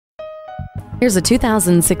Here's a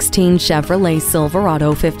 2016 Chevrolet Silverado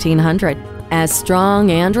 1500. As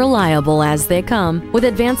strong and reliable as they come, with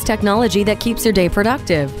advanced technology that keeps your day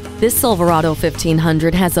productive. This Silverado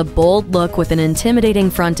 1500 has a bold look with an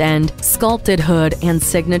intimidating front end, sculpted hood, and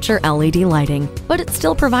signature LED lighting. But it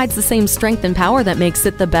still provides the same strength and power that makes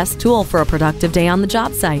it the best tool for a productive day on the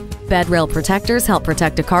job site. Bed rail protectors help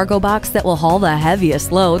protect a cargo box that will haul the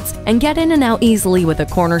heaviest loads and get in and out easily with a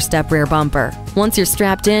corner step rear bumper. Once you're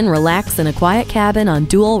strapped in, relax in a quiet cabin on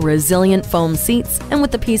dual resilient foam seats and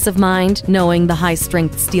with the peace of mind knowing the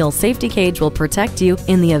high-strength steel safety cage will protect you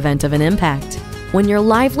in the event of an impact. When your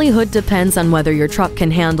livelihood depends on whether your truck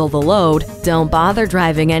can handle the load, don't bother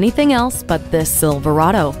driving anything else but this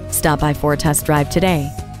Silverado. Stop by for a test drive today.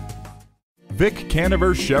 Vic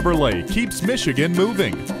Canaver Chevrolet keeps Michigan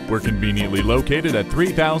moving. We're conveniently located at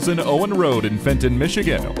 3000 Owen Road in Fenton,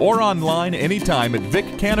 Michigan, or online anytime at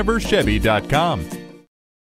VicCanaverChevy.com.